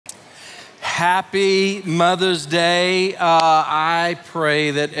Happy Mother's Day. I pray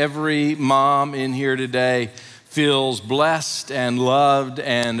that every mom in here today feels blessed and loved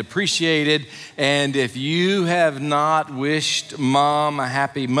and appreciated. And if you have not wished Mom a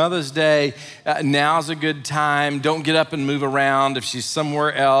happy Mother's Day, now's a good time. Don't get up and move around if she's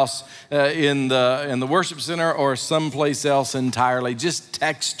somewhere else in the worship center or someplace else entirely. Just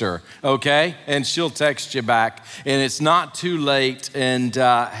text her, okay? And she'll text you back. And it's not too late. And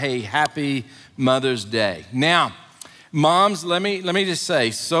hey, happy Mother's Day. Now, moms, let me just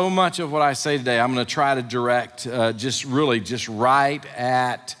say, so much of what I say today, I'm going to try to direct just right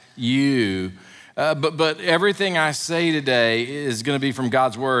at you. But everything I say today is going to be from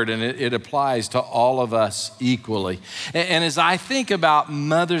God's Word, and it applies to all of us equally. And as I think about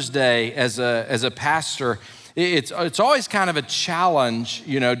Mother's Day as a pastor, it's always kind of a challenge.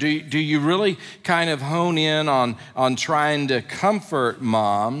 You know, do you really kind of hone in on trying to comfort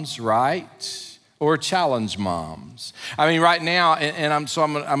moms, right? Or challenge moms? I mean, right now, and I'm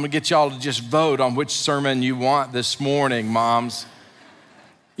gonna get y'all to just vote on which sermon you want this morning, moms.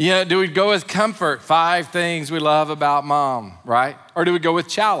 Do we go with comfort, 5 things we love about mom, right? Or do we go with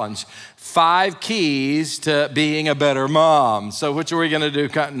challenge, 5 keys to being a better mom? So which are we gonna do?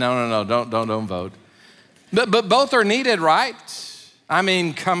 No, don't vote. But both are needed, right? I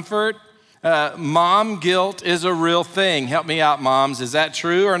mean, comfort, mom guilt is a real thing. Help me out, moms. Is that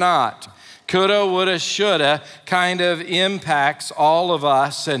true or not? Coulda, woulda, shoulda kind of impacts all of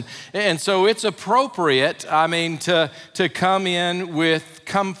us. And so it's appropriate, to come in with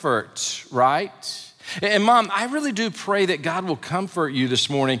comfort, right? And Mom, I really do pray that God will comfort you this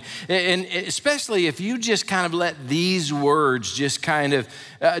morning. And especially if you just kind of let these words just kind of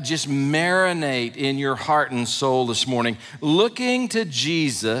just marinate in your heart and soul this morning. Looking to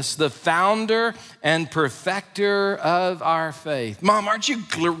Jesus, the founder and perfecter of our faith. Mom, aren't you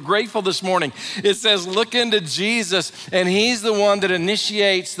grateful this morning? It says, look into Jesus, and he's the one that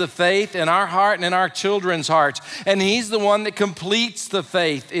initiates the faith in our heart and in our children's hearts. And he's the one that completes the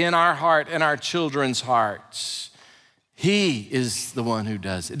faith in our heart and our children's hearts. He is the one who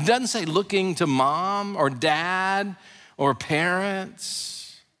does it. It doesn't say looking to mom or dad or parents.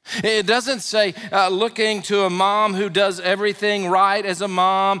 It doesn't say looking to a mom who does everything right as a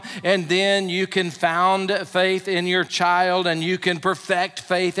mom, and then you can found faith in your child and you can perfect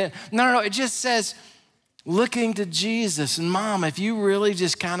faith. No. It just says looking to Jesus. And Mom, if you really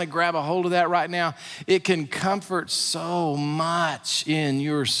just kind of grab a hold of that right now, it can comfort so much in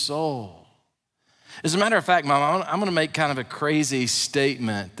your soul. As a matter of fact, Mom, I'm going to make kind of a crazy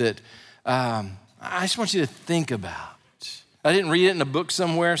statement that I just want you to think about. I didn't read it in a book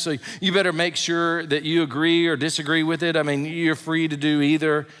somewhere, so you better make sure that you agree or disagree with it. I mean, you're free to do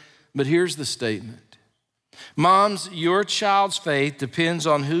either, but here's the statement. Moms, your child's faith depends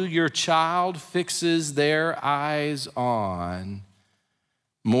on who your child fixes their eyes on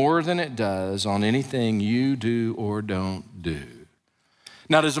more than it does on anything you do or don't do.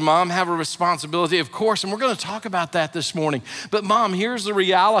 Now, does a mom have a responsibility? Of course, and we're going to talk about that this morning. But Mom, here's the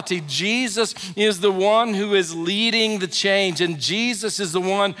reality. Jesus is the one who is leading the change, and Jesus is the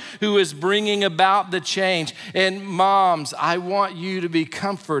one who is bringing about the change. And moms, I want you to be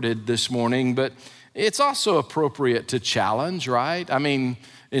comforted this morning, but it's also appropriate to challenge, right? I mean,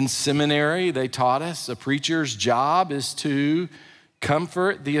 in seminary, they taught us a preacher's job is to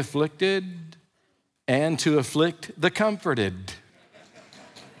comfort the afflicted and to afflict the comforted.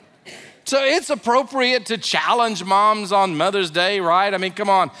 So it's appropriate to challenge moms on Mother's Day, right? I mean, come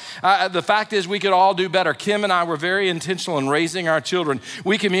on. The fact is we could all do better. Kim and I were very intentional in raising our children.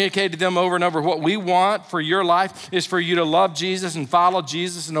 We communicated to them over and over, what we want for your life is for you to love Jesus and follow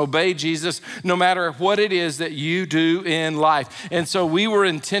Jesus and obey Jesus no matter what it is that you do in life. And so we were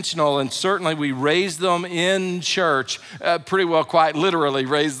intentional, and certainly we raised them in church, pretty well quite literally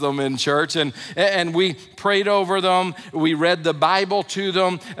raised them in church. And we prayed over them. We read the Bible to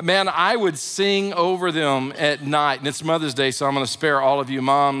them. Man, I would sing over them at night. And it's Mother's Day, so I'm going to spare all of you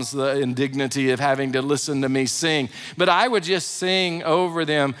moms the indignity of having to listen to me sing. But I would just sing over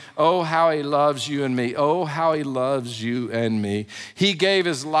them, oh, how he loves you and me. Oh, how he loves you and me. He gave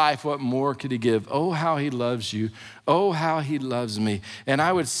his life. What more could he give? Oh, how he loves you. Oh, how he loves me. And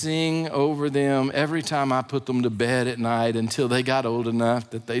I would sing over them every time I put them to bed at night until they got old enough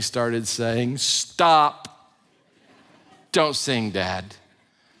that they started saying, stop. Don't sing, Dad.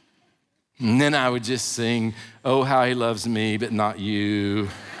 And then I would just sing, oh, how he loves me, but not you.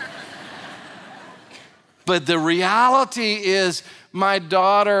 But the reality is my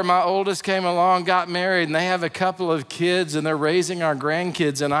daughter, my oldest, came along, got married, and they have a couple of kids, and they're raising our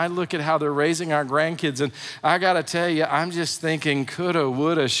grandkids. And I look at how they're raising our grandkids, and I got to tell you, I'm just thinking coulda,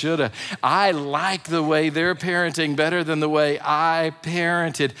 woulda, shoulda. I like the way they're parenting better than the way I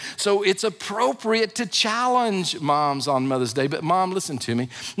parented. So it's appropriate to challenge moms on Mother's Day. But Mom, listen to me,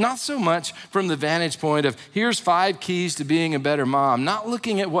 not so much from the vantage point of here's 5 keys to being a better mom, not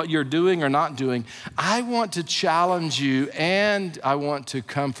looking at what you're doing or not doing. I want to challenge you and I want to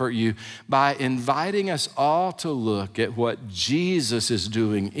comfort you by inviting us all to look at what Jesus is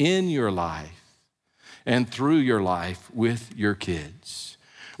doing in your life and through your life with your kids.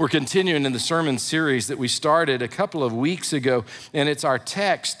 We're continuing in the sermon series that we started a couple of weeks ago, and it's our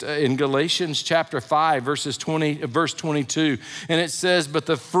text in Galatians chapter 5, verse 22. And it says, but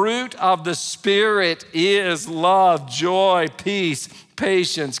the fruit of the Spirit is love, joy, peace,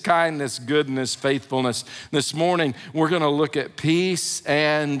 patience, kindness, goodness, faithfulness. This morning, we're going to look at peace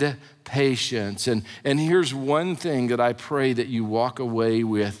and patience. And here's one thing that I pray that you walk away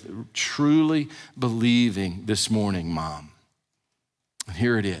with truly believing this morning, Mom. And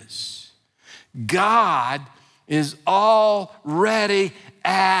here it is. God is already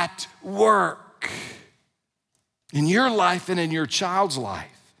at work in your life and in your child's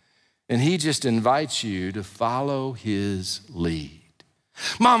life. And he just invites you to follow his lead.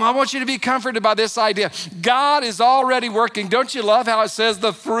 Mom, I want you to be comforted by this idea. God is already working. Don't you love how it says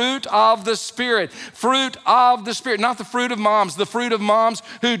the fruit of the Spirit? Fruit of the Spirit, not the fruit of moms, the fruit of moms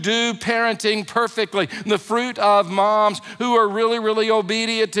who do parenting perfectly, the fruit of moms who are really, really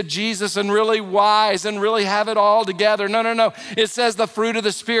obedient to Jesus and really wise and really have it all together. No. It says the fruit of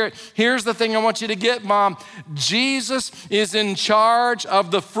the Spirit. Here's the thing I want you to get, Mom. Jesus is in charge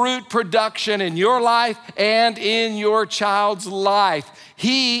of the fruit production in your life and in your child's life.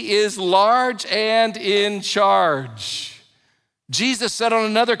 He is large and in charge. Jesus said on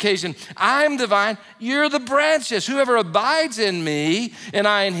another occasion, I'm the vine, you're the branches. Whoever abides in me and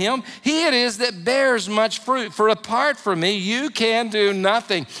I in him, he it is that bears much fruit. For apart from me, you can do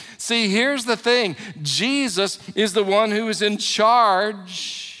nothing. See, here's the thing. Jesus is the one who is in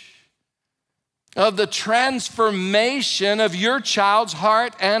charge of the transformation of your child's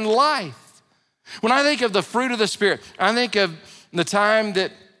heart and life. When I think of the fruit of the Spirit, I think of the time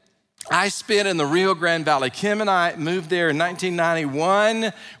that I spent in the Rio Grande Valley. Kim and I moved there in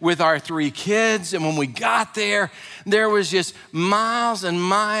 1991 with our 3 kids. And when we got there, there was just miles and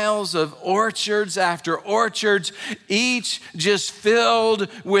miles of orchards after orchards, each just filled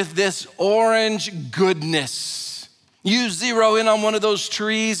with this orange goodness. You zero in on one of those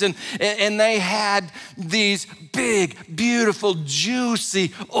trees and they had these big, beautiful,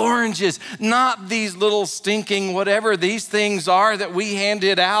 juicy oranges, not these little stinking whatever these things are that we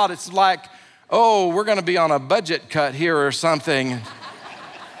handed out. It's like, oh, we're gonna be on a budget cut here or something.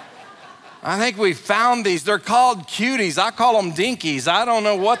 I think we found these. They're called cuties. I call them dinkies. I don't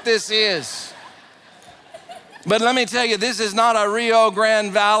know what this is. But let me tell you, this is not a Rio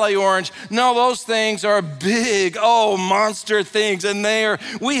Grande Valley orange. No, those things are big, monster things. And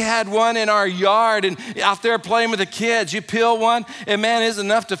we had one in our yard and out there playing with the kids. You peel one and man, it's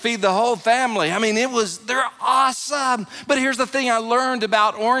enough to feed the whole family. I mean, they're awesome. But here's the thing I learned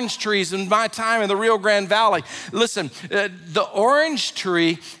about orange trees in my time in the Rio Grande Valley. Listen, the orange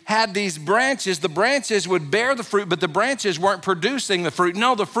tree had these branches. The branches would bear the fruit, but the branches weren't producing the fruit.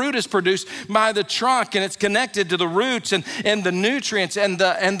 No, the fruit is produced by the trunk and it's connected to the roots and the nutrients and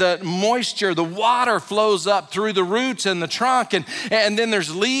the moisture. The water flows up through the roots and the trunk and then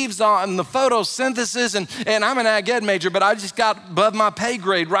there's leaves on the photosynthesis and I'm an ag ed major, but I just got above my pay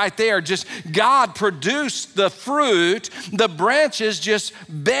grade right there. Just God produced the fruit. The branches just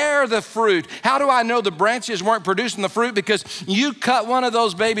bear the fruit. How do I know the branches weren't producing the fruit? Because you cut one of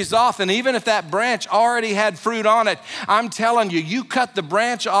those babies off and even if that branch already had fruit on it, I'm telling you, you cut the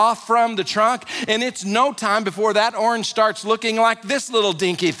branch off from the trunk and it's no time before that orange starts looking like this little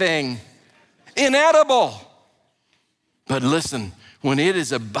dinky thing. Inedible. But listen, when it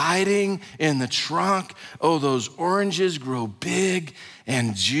is abiding in the trunk, those oranges grow big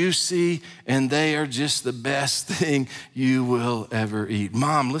and juicy and they are just the best thing you will ever eat.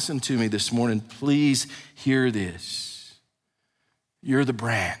 Mom, listen to me this morning. Please hear this. You're the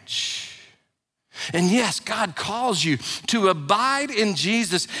branch. And yes, God calls you to abide in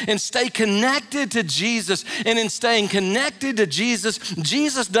Jesus and stay connected to Jesus. And in staying connected to Jesus,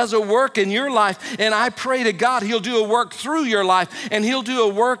 Jesus does a work in your life. And I pray to God, he'll do a work through your life and he'll do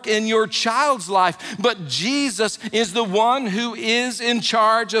a work in your child's life. But Jesus is the one who is in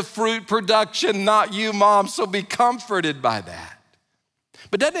charge of fruit production, not you, Mom. So be comforted by that.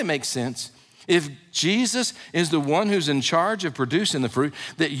 But doesn't it make sense? if Jesus is the one who's in charge of producing the fruit,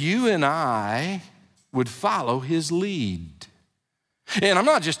 that you and I would follow his lead. And I'm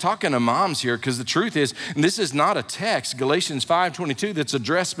not just talking to moms here, because the truth is, this is not a text, Galatians 5:22, that's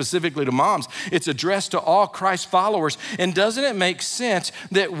addressed specifically to moms. It's addressed to all Christ followers. And doesn't it make sense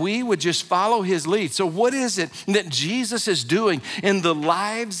that we would just follow his lead? So what is it that Jesus is doing in the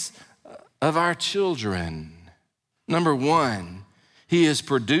lives of our children? Number one, he is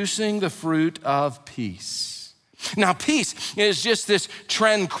producing the fruit of peace. Now, peace is just this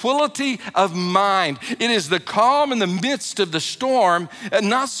tranquility of mind. It is the calm in the midst of the storm, and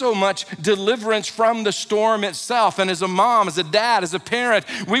not so much deliverance from the storm itself. And as a mom, as a dad, as a parent,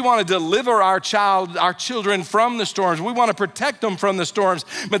 we want to deliver our children from the storms. We want to protect them from the storms,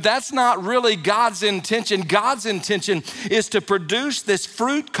 but that's not really God's intention. God's intention is to produce this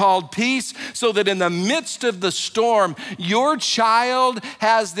fruit called peace, so that in the midst of the storm, your child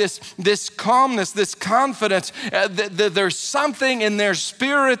has this calmness, this confidence, that there's something in their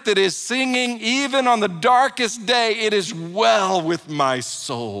spirit that is singing, even on the darkest day, it is well with my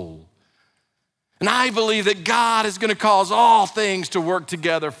soul. And I believe that God is going to cause all things to work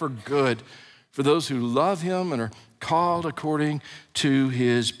together for good for those who love him and are called according to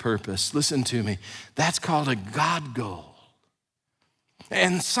his purpose. Listen to me. That's called a God goal.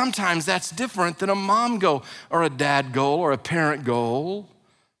 And sometimes that's different than a mom goal or a dad goal or a parent goal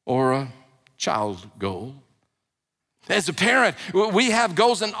or a child goal. As a parent, we have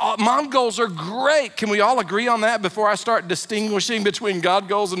goals, and mom goals are great. Can we all agree on that before I start distinguishing between God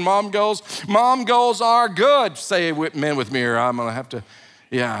goals and mom goals? Mom goals are good. Say men with me, or I'm going to have to.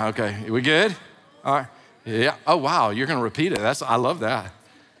 Yeah, okay. We good? All right. Yeah. Oh, wow. You're going to repeat it. I love that.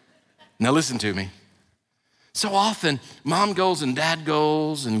 Now listen to me. So often, mom goals and dad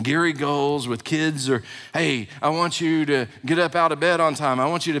goals and Gary goals with kids are, hey, I want you to get up out of bed on time. I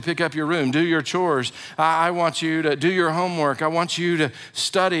want you to pick up your room, do your chores. I want you to do your homework. I want you to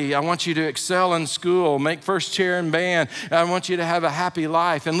study. I want you to excel in school, make first chair in band. I want you to have a happy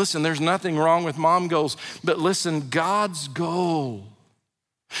life. And listen, there's nothing wrong with mom goals, but listen, God's goal.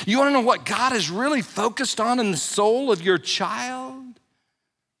 You want to know what God is really focused on in the soul of your child?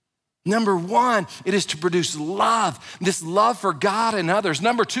 Number one, it is to produce love, this love for God and others.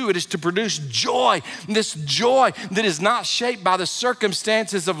 Number two, it is to produce joy, this joy that is not shaped by the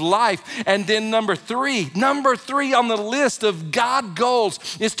circumstances of life. And then number three on the list of God goals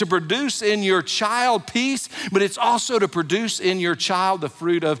is to produce in your child peace, but it's also to produce in your child the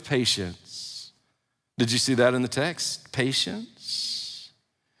fruit of patience. Did you see that in the text? Patience.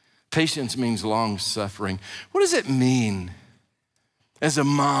 Patience means long suffering. What does it mean as a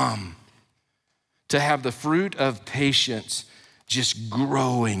mom to have the fruit of patience just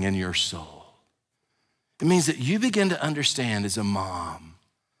growing in your soul? It means that you begin to understand as a mom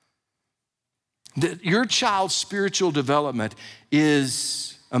that your child's spiritual development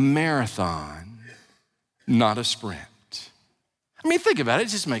is a marathon, not a sprint. I mean, think about it. It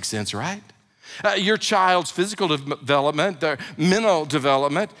just makes sense, right? Your child's physical development, their mental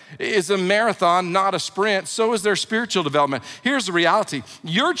development is a marathon, not a sprint. So is their spiritual development. Here's the reality.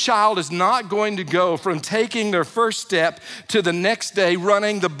 Your child is not going to go from taking their first step to the next day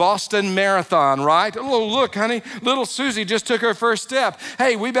running the Boston Marathon, right? Oh, look, honey, little Susie just took her first step.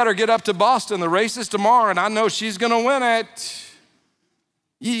 Hey, we better get up to Boston. The race is tomorrow, and I know she's going to win it.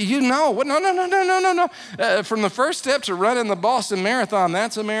 You know, no. From the first step to running the Boston Marathon,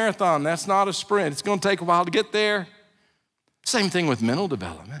 that's a marathon. That's not a sprint. It's going to take a while to get there. Same thing with mental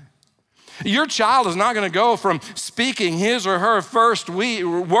development. Your child is not going to go from speaking his or her first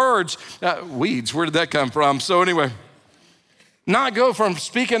words. Weeds, where did that come from? So anyway, not go from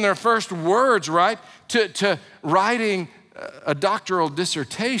speaking their first words, right, to writing a doctoral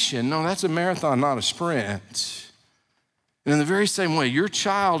dissertation. No, that's a marathon, not a sprint. And in the very same way, your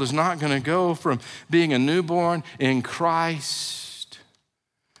child is not going to go from being a newborn in Christ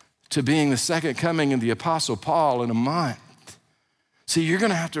to being the second coming of the Apostle Paul in a month. See, you're going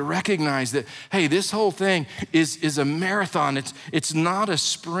to have to recognize that, hey, this whole thing is a marathon. It's not a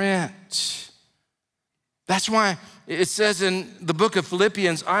sprint. That's why it says in the book of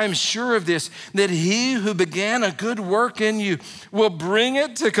Philippians, I am sure of this, that he who began a good work in you will bring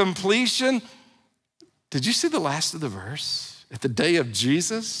it to completion. Did you see the last of the verse? At the day of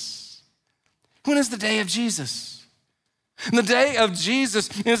Jesus? When is the day of Jesus? The day of Jesus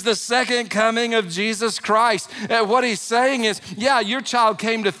is the second coming of Jesus Christ. What he's saying is, yeah, your child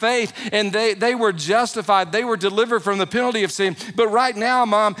came to faith and they were justified. They were delivered from the penalty of sin. But right now,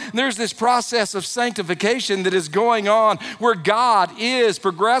 Mom, there's this process of sanctification that is going on where God is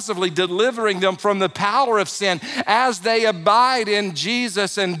progressively delivering them from the power of sin as they abide in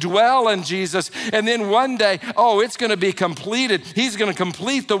Jesus and dwell in Jesus. And then one day, it's going to be completed. He's going to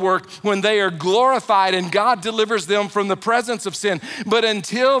complete the work when they are glorified and God delivers them from the presence of sin. But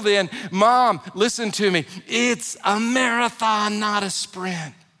until then, Mom, listen to me. It's a marathon, not a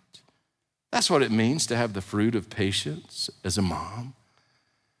sprint. That's what it means to have the fruit of patience as a mom.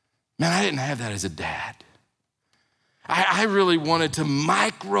 Man, I didn't have that as a dad. I really wanted to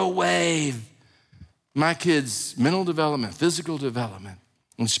microwave my kids' mental development, physical development,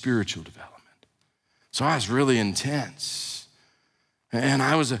 and spiritual development. So I was really intense. And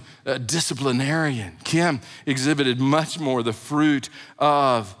I was a disciplinarian. Kim exhibited much more the fruit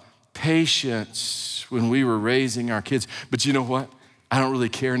of patience when we were raising our kids. But you know what? I don't really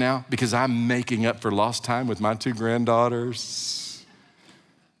care now because I'm making up for lost time with my 2 granddaughters.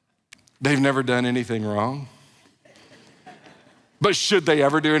 They've never done anything wrong. But should they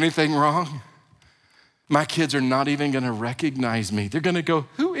ever do anything wrong, my kids are not even gonna recognize me. They're gonna go,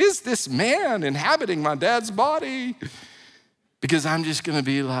 who is this man inhabiting my dad's body? Because I'm just gonna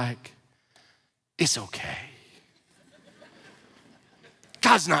be like, it's okay.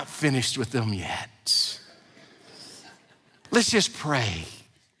 God's not finished with them yet. Let's just pray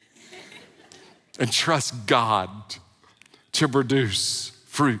and trust God to produce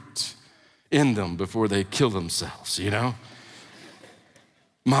fruit in them before they kill themselves, you know?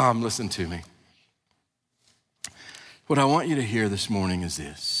 Mom, listen to me. What I want you to hear this morning is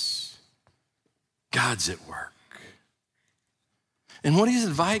this: God's at work. And what he's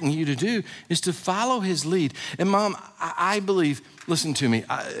inviting you to do is to follow his lead. And Mom, I believe, listen to me,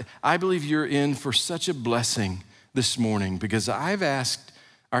 I believe you're in for such a blessing this morning because I've asked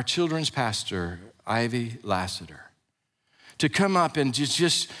our children's pastor, Ivy Lassiter, to come up and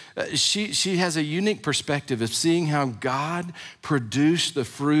she has a unique perspective of seeing how God produced the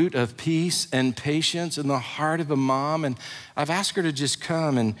fruit of peace and patience in the heart of a mom. And I've asked her to just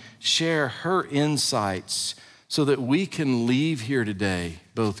come and share her insights so that we can leave here today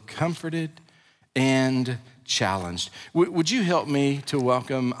both comforted and challenged. Would you help me to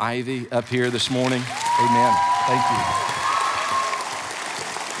welcome Ivy up here this morning? Amen. Thank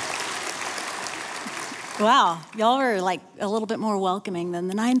you. Wow, y'all were like a little bit more welcoming than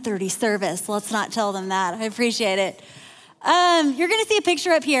the 9:30 service. Let's not tell them that. I appreciate it. You're gonna see a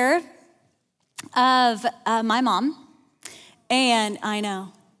picture up here of my mom, and I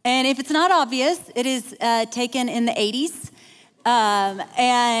know. And if it's not obvious, it is taken in the 80s.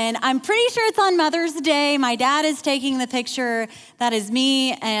 And I'm pretty sure it's on Mother's Day. My dad is taking the picture. That is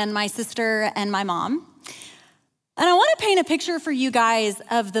me and my sister and my mom. And I want to paint a picture for you guys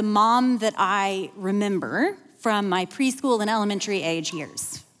of the mom that I remember from my preschool and elementary age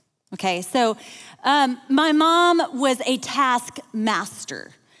years. Okay, so my mom was a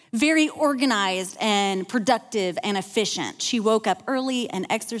taskmaster. Very organized and productive and efficient. She woke up early and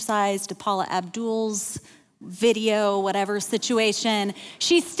exercised to Paula Abdul's video, whatever situation.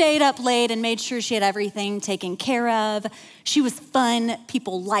 She stayed up late and made sure she had everything taken care of. She was fun.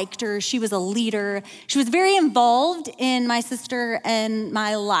 People liked her. She was a leader. She was very involved in my sister and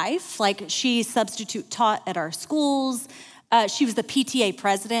my life. Like, she substitute taught at our schools. She was the PTA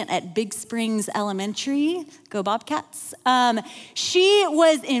president at Big Springs Elementary. Go Bobcats. She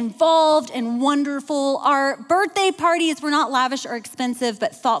was involved and wonderful. Our birthday parties were not lavish or expensive,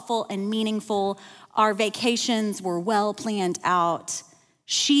 but thoughtful and meaningful. Our vacations were well planned out.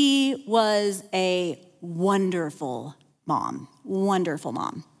 She was a wonderful mom, wonderful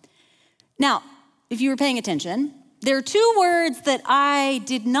mom. Now, if you were paying attention, there are 2 words that I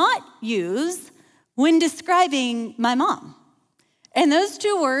did not use when describing my mom. And those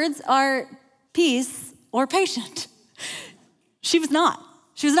 2 words are peace or patient. She was not.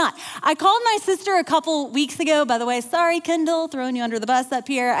 She was not. I called my sister a couple weeks ago. By the way, sorry, Kendall, throwing you under the bus up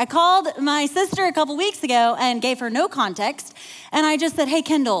here. I called my sister a couple weeks ago and gave her no context. And I just said, hey,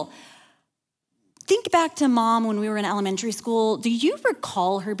 Kendall, think back to Mom when we were in elementary school. Do you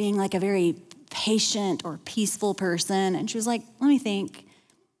recall her being like a very patient or peaceful person? And she was like, let me think.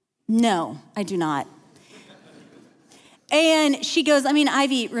 No, I do not. And she goes,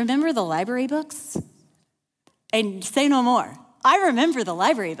 Ivy, remember the library books? And say no more. I remember the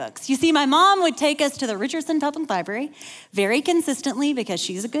library books. You see, my mom would take us to the Richardson Public Library very consistently because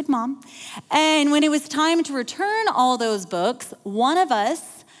she's a good mom. And when it was time to return all those books, one of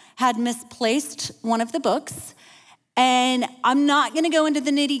us had misplaced one of the books. And I'm not gonna go into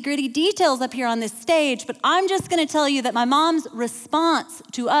the nitty-gritty details up here on this stage, but I'm just gonna tell you that my mom's response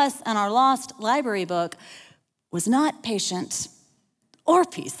to us and our lost library book was not patient or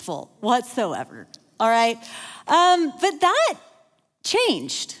peaceful whatsoever, all right? But that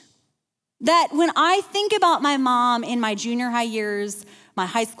changed. That when I think about my mom in my junior high years, my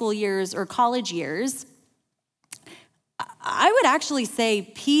high school years, or college years, I would actually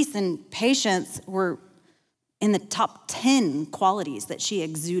say peace and patience were in the top 10 qualities that she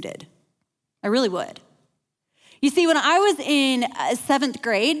exuded. I really would. You see, when I was in 7th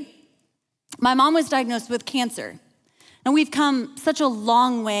grade, my mom was diagnosed with cancer. And we've come such a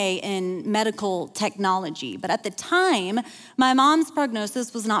long way in medical technology, but at the time, my mom's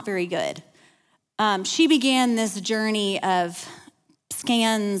prognosis was not very good. She began this journey of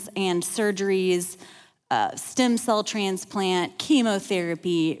scans and surgeries, stem cell transplant,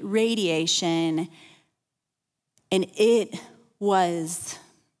 chemotherapy, radiation, and it was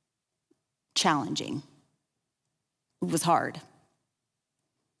challenging. It was hard.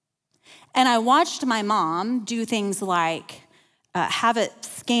 And I watched my mom do things like have a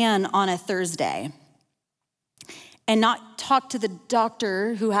scan on a Thursday and not talk to the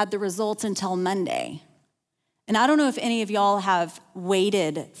doctor who had the results until Monday. And I don't know if any of y'all have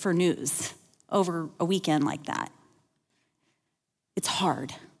waited for news over a weekend like that. It's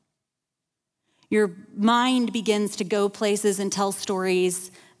hard. Your mind begins to go places and tell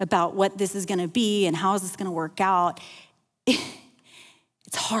stories about what this is gonna be and how is this gonna work out.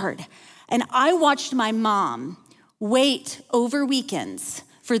 It's hard. And I watched my mom wait over weekends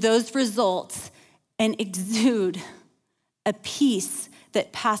for those results and exude a peace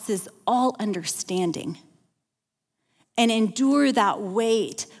that passes all understanding and endure that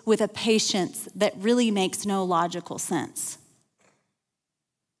wait with a patience that really makes no logical sense.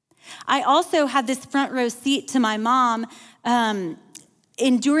 I also had this front row seat to my mom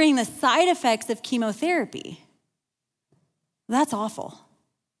enduring the side effects of chemotherapy. That's awful.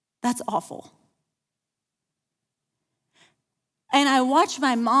 That's awful. And I watched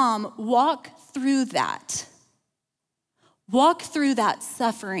my mom walk through that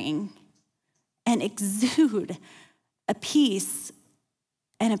suffering and exude a peace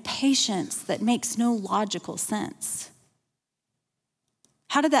and a patience that makes no logical sense.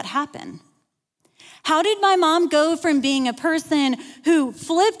 How did that happen? How did my mom go from being a person who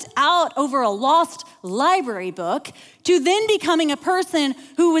flipped out over a lost library book to then becoming a person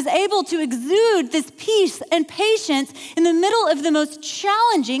who was able to exude this peace and patience in the middle of the most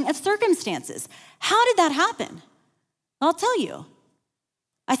challenging of circumstances? How did that happen? I'll tell you.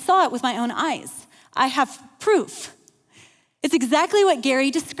 I saw it with my own eyes. I have proof. It's exactly what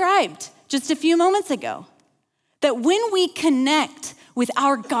Gary described just a few moments ago. That when we connect with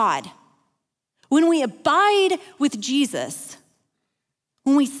our God, when we abide with Jesus,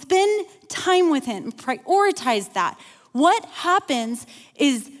 when we spend time with him and prioritize that, what happens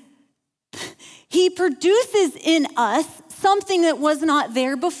is he produces in us something that was not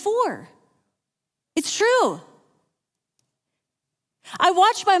there before. It's true. I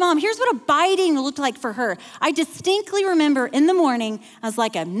watched my mom. Here's what abiding looked like for her. I distinctly remember in the morning, as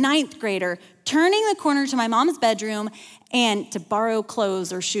like a 9th grader, turning the corner to my mom's bedroom and to borrow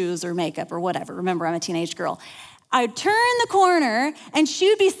clothes or shoes or makeup or whatever. Remember, I'm a teenage girl. I'd turn the corner and she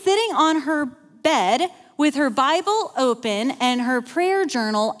would be sitting on her bed with her Bible open and her prayer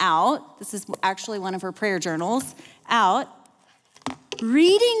journal out. This is actually one of her prayer journals out,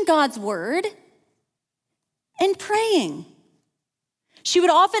 reading God's word and praying. She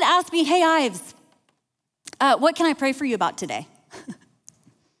would often ask me, hey, Ives, what can I pray for you about today?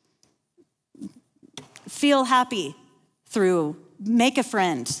 Feel happy through, make a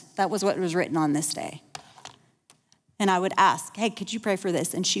friend. That was what was written on this day. And I would ask, hey, could you pray for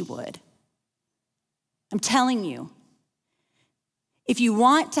this? And she would. I'm telling you, if you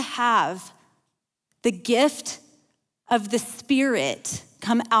want to have the gift of the Spirit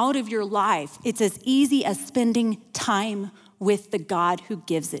come out of your life, it's as easy as spending time with the God who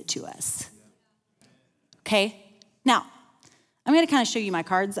gives it to us. Okay? Now, I'm gonna kind of show you my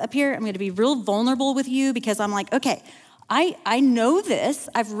cards up here. I'm gonna be real vulnerable with you because I'm like, okay, I know this.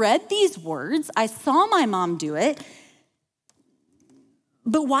 I've read these words. I saw my mom do it.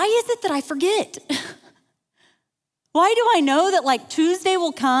 But why is it that I forget? Why do I know that like Tuesday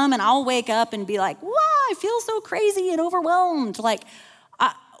will come and I'll wake up and be like, wow, I feel so crazy and overwhelmed. Like,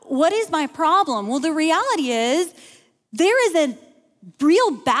 what is my problem? Well, the reality is there is a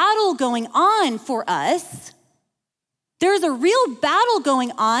real battle going on for us There's a real battle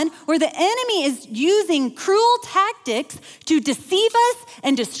going on where the enemy is using cruel tactics to deceive us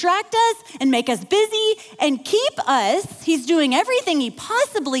and distract us and make us busy and keep us. He's doing everything he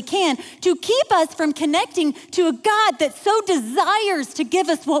possibly can to keep us from connecting to a God that so desires to give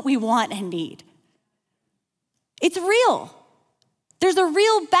us what we want and need. It's real. There's a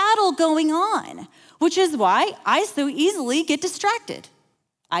real battle going on, which is why I so easily get distracted.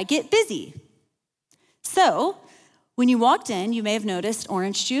 I get busy. So, when you walked in, you may have noticed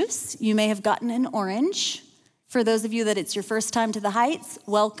orange juice. You may have gotten an orange. For those of you that it's your first time to the Heights,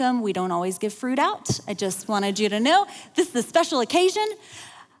 welcome. We don't always give fruit out. I just wanted you to know this is a special occasion.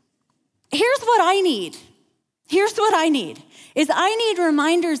 Here's what I need. I need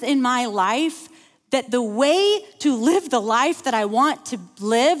reminders in my life that the way to live the life that I want to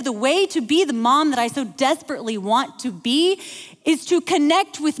live, the way to be the mom that I so desperately want to be, is to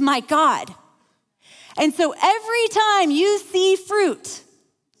connect with my God. And so every time you see fruit,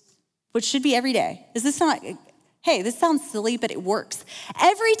 which should be every day, this sounds silly, but it works.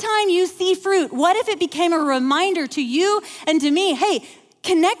 Every time you see fruit, what if it became a reminder to you and to me, hey,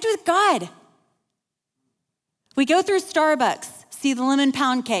 connect with God. We go through Starbucks, see the lemon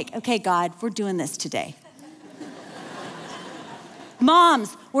pound cake. Okay, God, we're doing this today.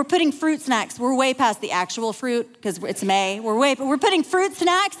 Moms, we're putting fruit snacks. We're way past the actual fruit because it's May. But we're putting fruit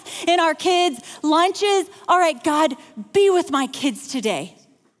snacks in our kids' lunches. All right, God, be with my kids today.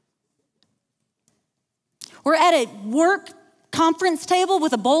 We're at a work conference table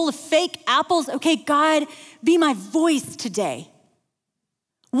with a bowl of fake apples. Okay, God, be my voice today.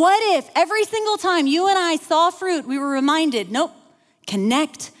 What if every single time you and I saw fruit, we were reminded, nope,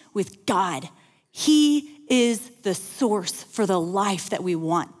 connect with God. He is the source for the life that we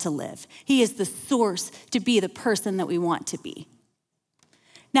want to live. He is the source to be the person that we want to be.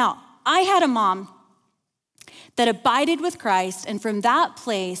 Now, I had a mom that abided with Christ, and from that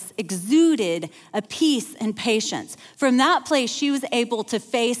place exuded a peace and patience. From that place, she was able to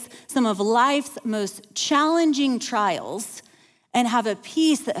face some of life's most challenging trials and have a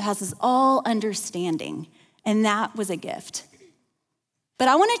peace that passes all understanding, and that was a gift. But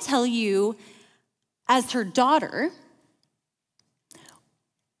I want to tell you, as her daughter,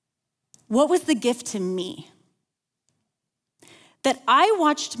 what was the gift to me? That I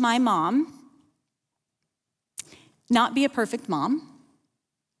watched my mom not be a perfect mom.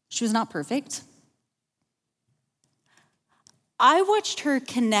 She was not perfect. I watched her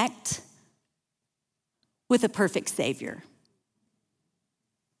connect with a perfect Savior.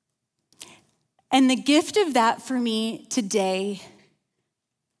 And the gift of that for me today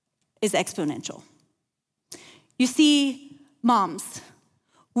is exponential. You see, moms,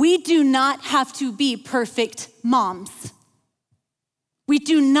 we do not have to be perfect moms. We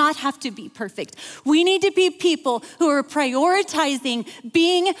do not have to be perfect. We need to be people who are prioritizing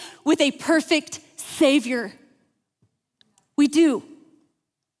being with a perfect Savior. We do.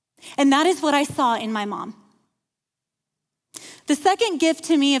 And that is what I saw in my mom. The second gift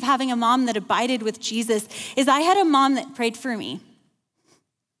to me of having a mom that abided with Jesus is I had a mom that prayed for me.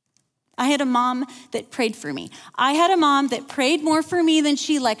 I had a mom that prayed for me. I had a mom that prayed more for me than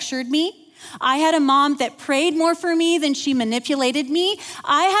she lectured me. I had a mom that prayed more for me than she manipulated me.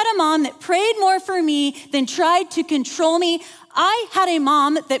 I had a mom that prayed more for me than tried to control me. I had a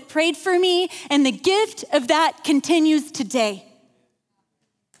mom that prayed for me, and the gift of that continues today.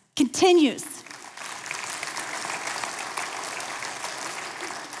 Continues.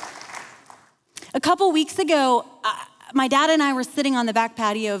 A couple weeks ago, my dad and I were sitting on the back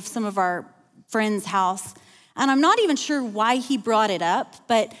patio of some of our friends' house, and I'm not even sure why he brought it up,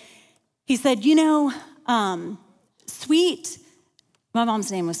 but he said, Sweet, my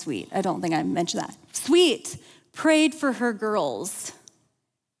mom's name was Sweet. I don't think I mentioned that. Sweet prayed for her girls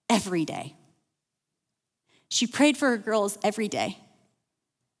every day. She prayed for her girls every day.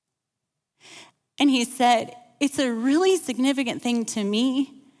 And he said, it's a really significant thing to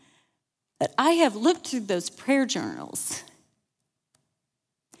me that I have looked through those prayer journals,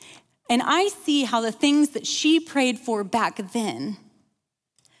 and I see how the things that she prayed for back then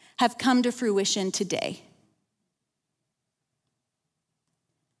have come to fruition today.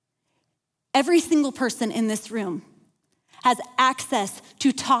 Every single person in this room has access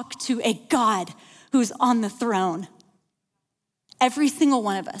to talk to a God who's on the throne. Every single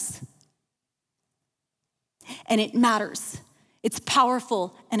one of us. And it matters. It's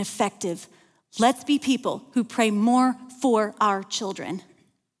powerful and effective. Let's be people who pray more for our children.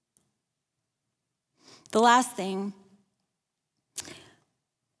 The last thing,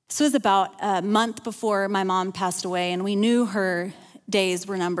 this was about a month before my mom passed away, and we knew her days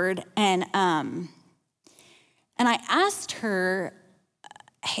were numbered. And And I asked her,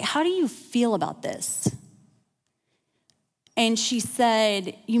 hey, how do you feel about this? And she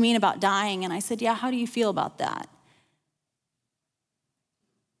said, you mean about dying? And I said, yeah, how do you feel about that?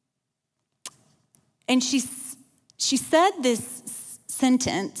 And she said this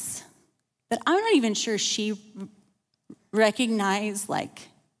sentence that I'm not even sure she recognized like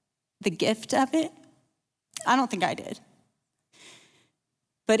the gift of it. I don't think I did.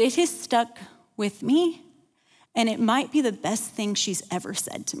 But it has stuck with me, and it might be the best thing she's ever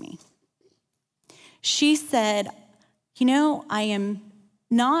said to me. She said, you know, I am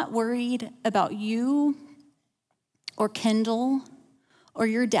not worried about you or Kendall or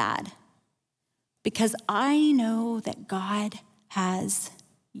your dad because I know that God has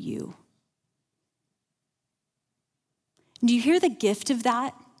you. Do you hear the gift of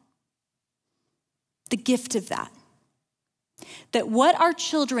that? The gift of that. That what our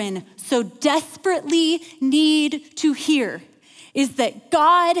children so desperately need to hear is that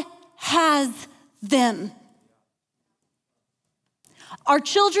God has them. Our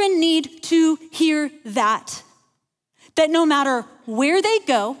children need to hear that no matter where they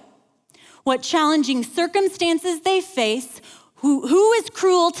go, what challenging circumstances they face, who is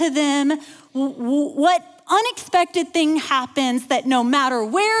cruel to them, what unexpected thing happens, that no matter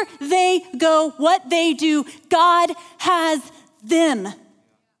where they go, what they do, God has them.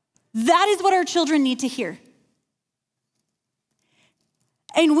 That is what our children need to hear.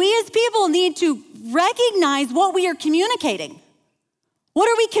 And we as people need to recognize what we are communicating. What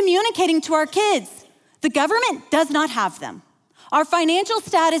are we communicating to our kids? The government does not have them. Our financial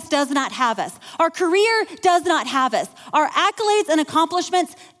status does not have us. Our career does not have us. Our accolades and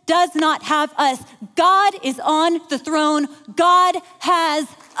accomplishments does not have us. God is on the throne. God has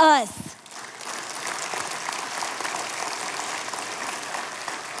us.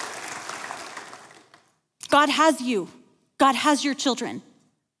 God has you. God has your children.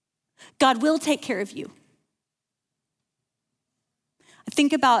 God will take care of you.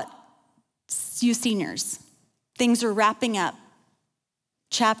 Think about you seniors. Things are wrapping up.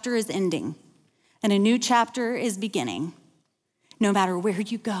 Chapter is ending, and a new chapter is beginning. No matter where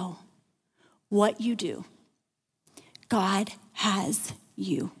you go, what you do, God has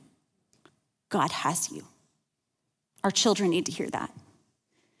you. God has you. Our children need to hear that.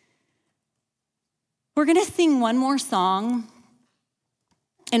 We're gonna sing one more song.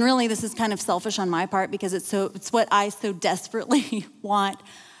 And really, this is kind of selfish on my part because it's what I so desperately want.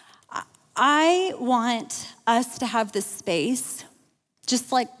 I want us to have this space,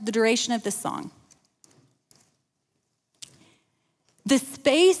 just like the duration of this song. The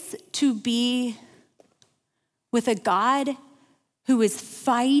space to be with a God who is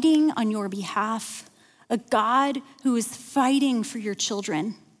fighting on your behalf, a God who is fighting for your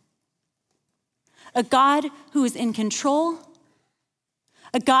children, a God who is in control,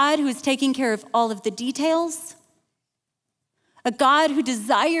 a God who is taking care of all of the details, a God who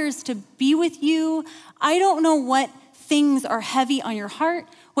desires to be with you. I don't know what things are heavy on your heart,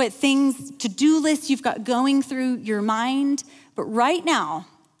 what things, to-do lists you've got going through your mind, but right now,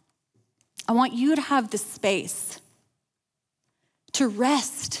 I want you to have the space to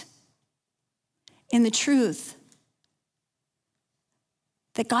rest in the truth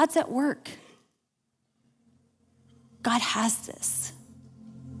that God's at work. God has this.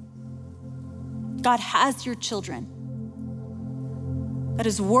 God has your children. God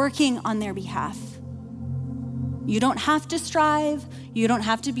is working on their behalf. You don't have to strive. You don't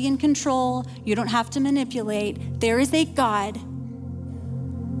have to be in control. You don't have to manipulate. There is a God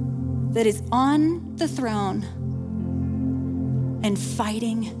that is on the throne and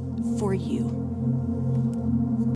fighting for you.